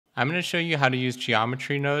I'm going to show you how to use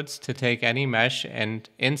geometry nodes to take any mesh and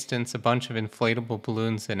instance a bunch of inflatable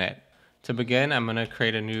balloons in it. To begin, I'm going to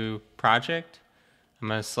create a new project. I'm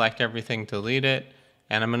going to select everything, delete it,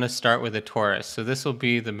 and I'm going to start with a torus. So this will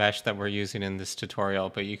be the mesh that we're using in this tutorial,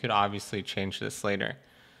 but you could obviously change this later.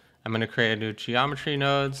 I'm going to create a new geometry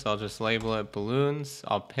node, so I'll just label it balloons.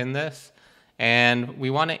 I'll pin this, and we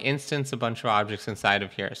want to instance a bunch of objects inside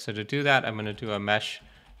of here. So to do that, I'm going to do a mesh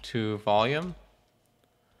to volume.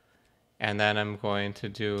 And then I'm going to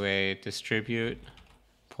do a distribute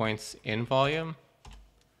points in volume.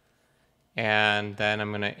 And then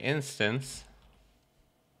I'm going to instance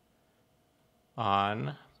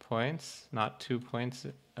on points, not 2 points.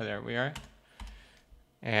 Oh, there we are.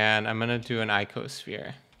 And I'm going to do an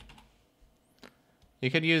icosphere.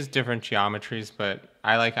 You could use different geometries, but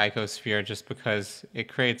I like icosphere just because it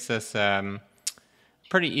creates this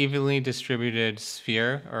pretty evenly distributed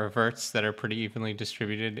sphere, or verts that are pretty evenly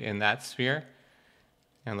distributed in that sphere.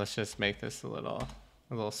 And let's just make this a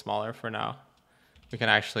little smaller for now. We can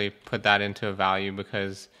actually put that into a value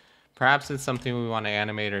because perhaps it's something we want to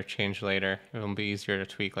animate or change later. It will be easier to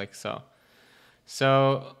tweak like so.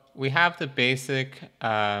 So we have the basic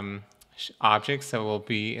objects that will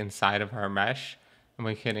be inside of our mesh, and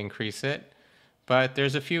we can increase it. But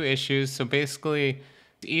there's a few issues. So basically,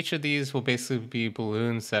 each of these will basically be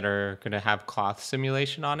balloons that are going to have cloth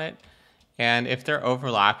simulation on it. And if they're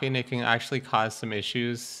overlapping, it can actually cause some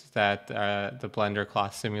issues that the Blender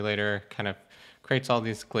cloth simulator kind of creates all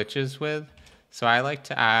these glitches with. So I like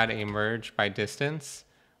to add a merge by distance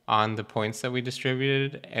on the points that we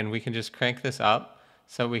distributed, and we can just crank this up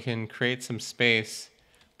so we can create some space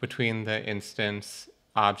between the instance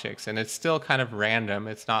objects. And it's still kind of random.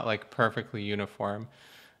 It's not like perfectly uniform.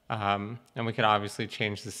 And we could obviously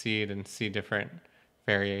change the seed and see different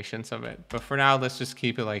variations of it. But for now, let's just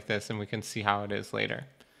keep it like this and we can see how it is later.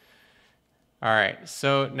 All right,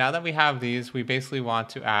 so now that we have these, we basically want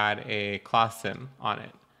to add a cloth sim on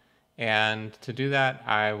it. And to do that,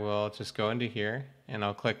 I will just go into here and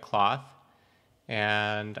I'll click cloth.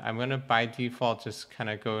 And I'm going to, by default, just kind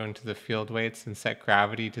of go into the field weights and set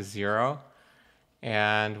gravity to 0.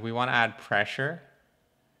 And we want to add pressure.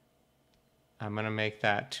 I'm going to make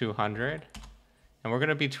that 200. And we're going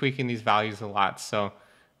to be tweaking these values a lot. So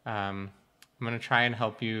I'm going to try and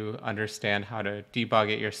help you understand how to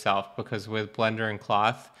debug it yourself, because with Blender and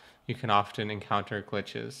cloth, you can often encounter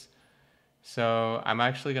glitches. So I'm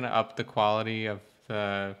actually going to up the quality of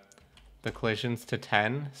the collisions to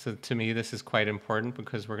 10. So to me, this is quite important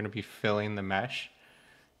because we're going to be filling the mesh.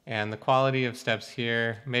 And the quality of steps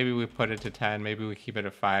here, maybe we put it to 10, maybe we keep it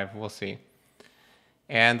at 5, we'll see.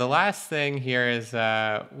 And the last thing here is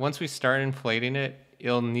once we start inflating it,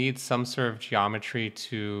 it'll need some sort of geometry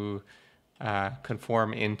to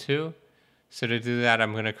conform into. So to do that,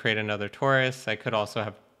 I'm going to create another torus. I could also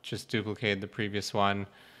have just duplicated the previous one.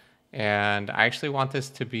 And I actually want this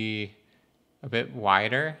to be a bit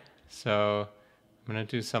wider. So I'm going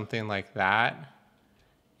to do something like that.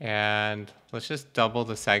 And let's just double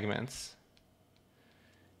the segments.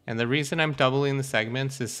 And the reason I'm doubling the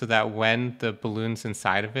segments is so that when the balloons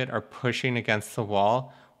inside of it are pushing against the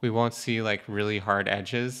wall, we won't see like really hard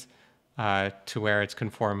edges to where it's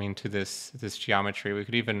conforming to this geometry. We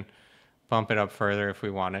could even bump it up further if we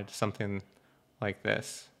wanted, something like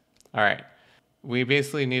this. All right, we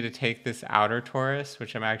basically need to take this outer torus,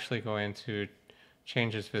 which I'm actually going to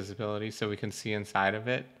change its visibility so we can see inside of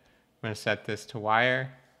it. I'm going to set this to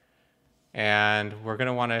wire, and we're going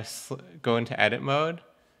to want to go into edit mode.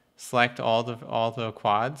 Select all the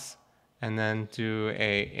quads, and then do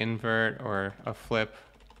a invert or a flip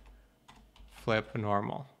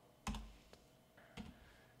normal.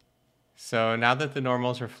 So now that the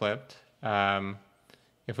normals are flipped,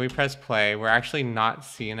 if we press play, we're actually not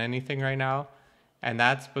seeing anything right now. And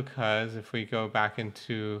that's because if we go back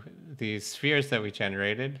into these spheres that we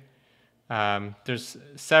generated, there's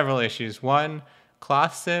several issues. One,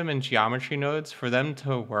 cloth sim and geometry nodes, for them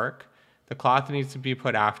to work, the cloth needs to be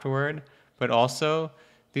put afterward, but also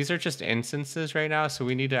these are just instances right now, so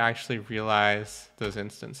we need to actually realize those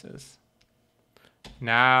instances.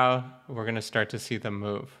 Now we're going to start to see them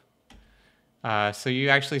move. So you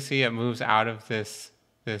actually see it moves out of this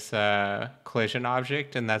collision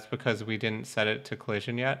object, and that's because we didn't set it to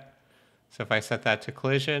collision yet. So if I set that to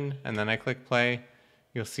collision and then I click play,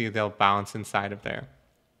 you'll see they'll bounce inside of there.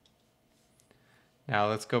 Now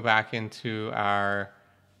let's go back into our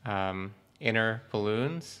inner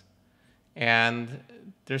balloons, and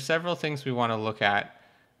there's several things we want to look at.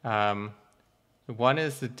 One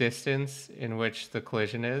is the distance in which the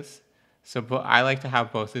collision is. So I like to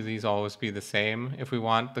have both of these always be the same. If we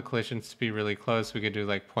want the collisions to be really close, we could do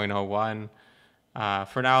like 0.01.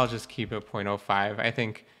 For now, I'll just keep it 0.05. I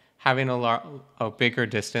think having a bigger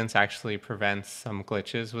distance actually prevents some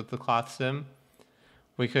glitches with the cloth sim.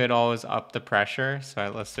 We could always up the pressure.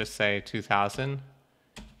 So let's just say 2000.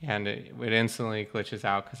 And it instantly glitches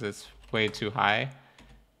out because it's way too high.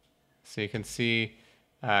 So you can see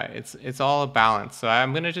it's all a balance. So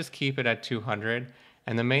I'm going to just keep it at 200.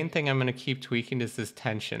 And the main thing I'm going to keep tweaking is this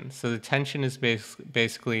tension. So the tension is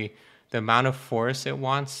basically the amount of force it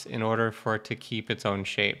wants in order for it to keep its own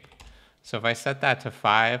shape. So if I set that to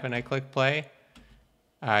 5 and I click play,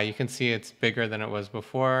 you can see it's bigger than it was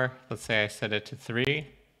before. Let's say I set it to 3.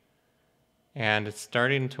 And it's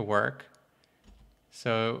starting to work.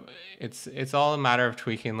 So it's all a matter of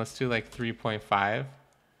tweaking. Let's do like 3.5.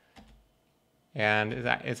 And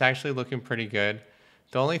it's actually looking pretty good.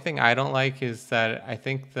 The only thing I don't like is that I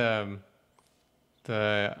think the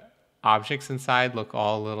objects inside look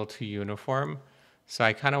all a little too uniform. So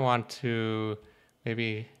I kind of want to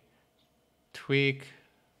maybe tweak.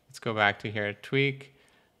 Let's go back to here. Tweak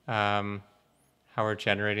how we're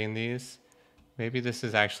generating these. Maybe this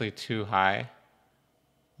is actually too high.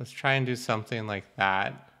 Let's try and do something like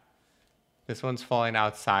that. This one's falling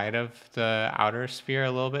outside of the outer sphere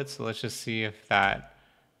a little bit, so let's just see if that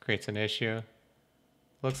creates an issue.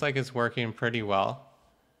 Looks like it's working pretty well.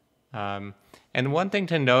 And one thing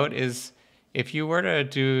to note is if you were to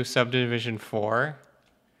do subdivision 4,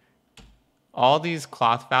 all these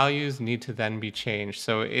cloth values need to then be changed.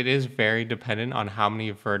 So it is very dependent on how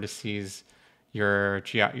many vertices your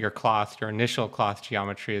initial cloth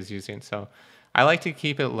geometry is using. So I like to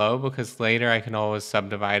keep it low because later I can always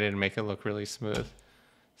subdivide it and make it look really smooth.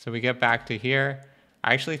 So we get back to here.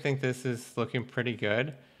 I actually think this is looking pretty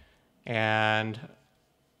good. And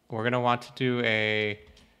we're going to want to do a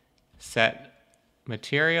set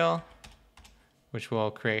material, which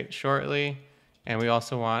we'll create shortly. And we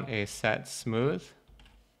also want a set smooth.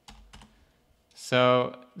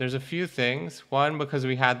 So there's a few things. One, because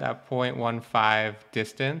we had that 0.15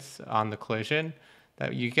 distance on the collision,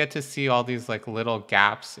 that you get to see all these like little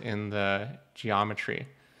gaps in the geometry.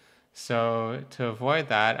 So to avoid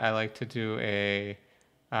that, I like to do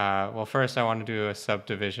well, first I want to do a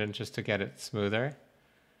subdivision just to get it smoother.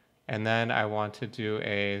 And then I want to do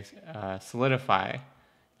a solidify.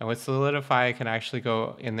 And with solidify, I can actually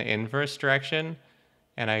go in the inverse direction.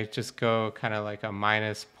 And I just go kind of like a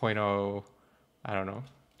minus 0.0, I don't know,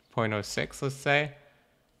 0.06, let's say.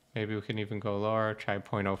 Maybe we can even go lower, try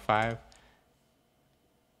 0.05.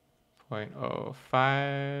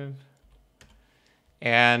 0.05.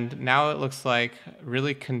 And now it looks like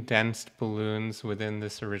really condensed balloons within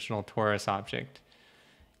this original torus object.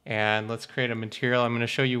 And let's create a material. I'm going to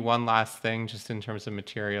show you one last thing just in terms of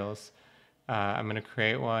materials. I'm going to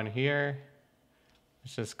create one here.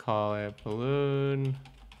 Let's just call it balloon.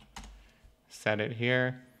 Set it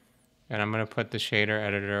here. And I'm going to put the shader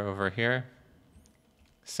editor over here.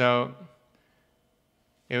 So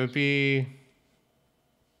it would be,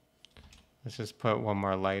 let's just put one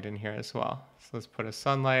more light in here as well. So let's put a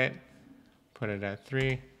sunlight, put it at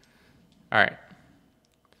 3. All right.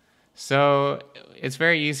 So it's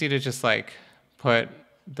very easy to just like put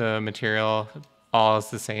the material all as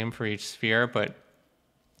the same for each sphere, but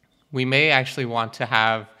we may actually want to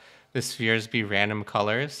have the spheres be random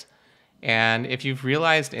colors. And if you've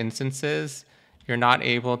realized instances, you're not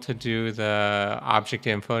able to do the object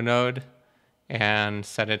info node and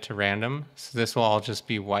set it to random. So this will all just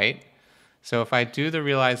be white. So if I do the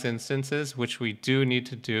realized instances, which we do need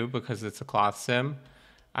to do because it's a cloth sim,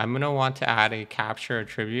 I'm going to want to add a capture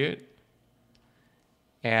attribute.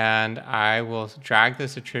 And I will drag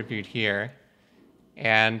this attribute here.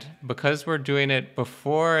 And because we're doing it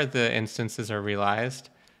before the instances are realized,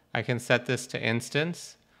 I can set this to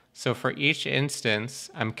instance. So for each instance,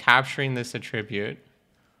 I'm capturing this attribute.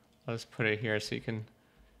 Let's put it here so you can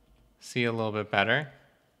see a little bit better.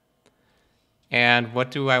 And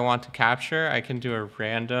what do I want to capture? I can do a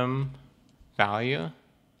random value.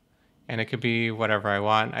 And it could be whatever I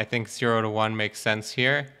want. I think 0 to 1 makes sense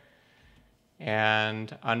here.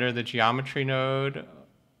 And under the geometry node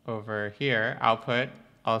over here, output,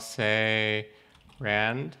 I'll say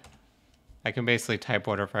rand. I can basically type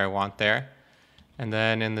whatever I want there. And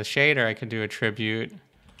then in the shader, I can do attribute,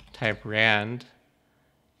 type rand.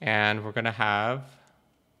 And we're going to have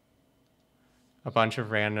a bunch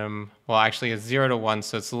of random, well, actually it's 0 to 1,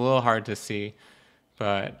 so it's a little hard to see.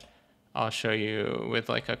 But I'll show you with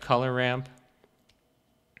like a color ramp.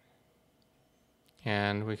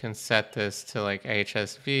 And we can set this to like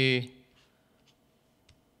HSV.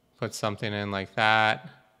 Put something in like that.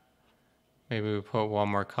 Maybe we put one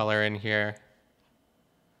more color in here.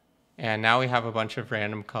 And now we have a bunch of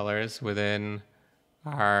random colors within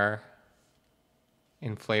our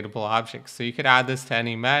inflatable objects. So you could add this to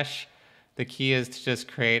any mesh. The key is to just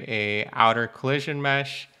create a outer collision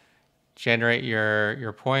mesh, generate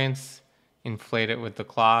your points, inflate it with the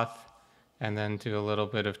cloth, and then do a little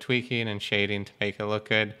bit of tweaking and shading to make it look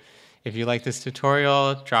good. If you like this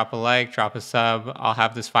tutorial, drop a like, drop a sub. I'll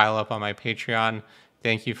have this file up on my Patreon.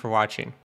 Thank you for watching.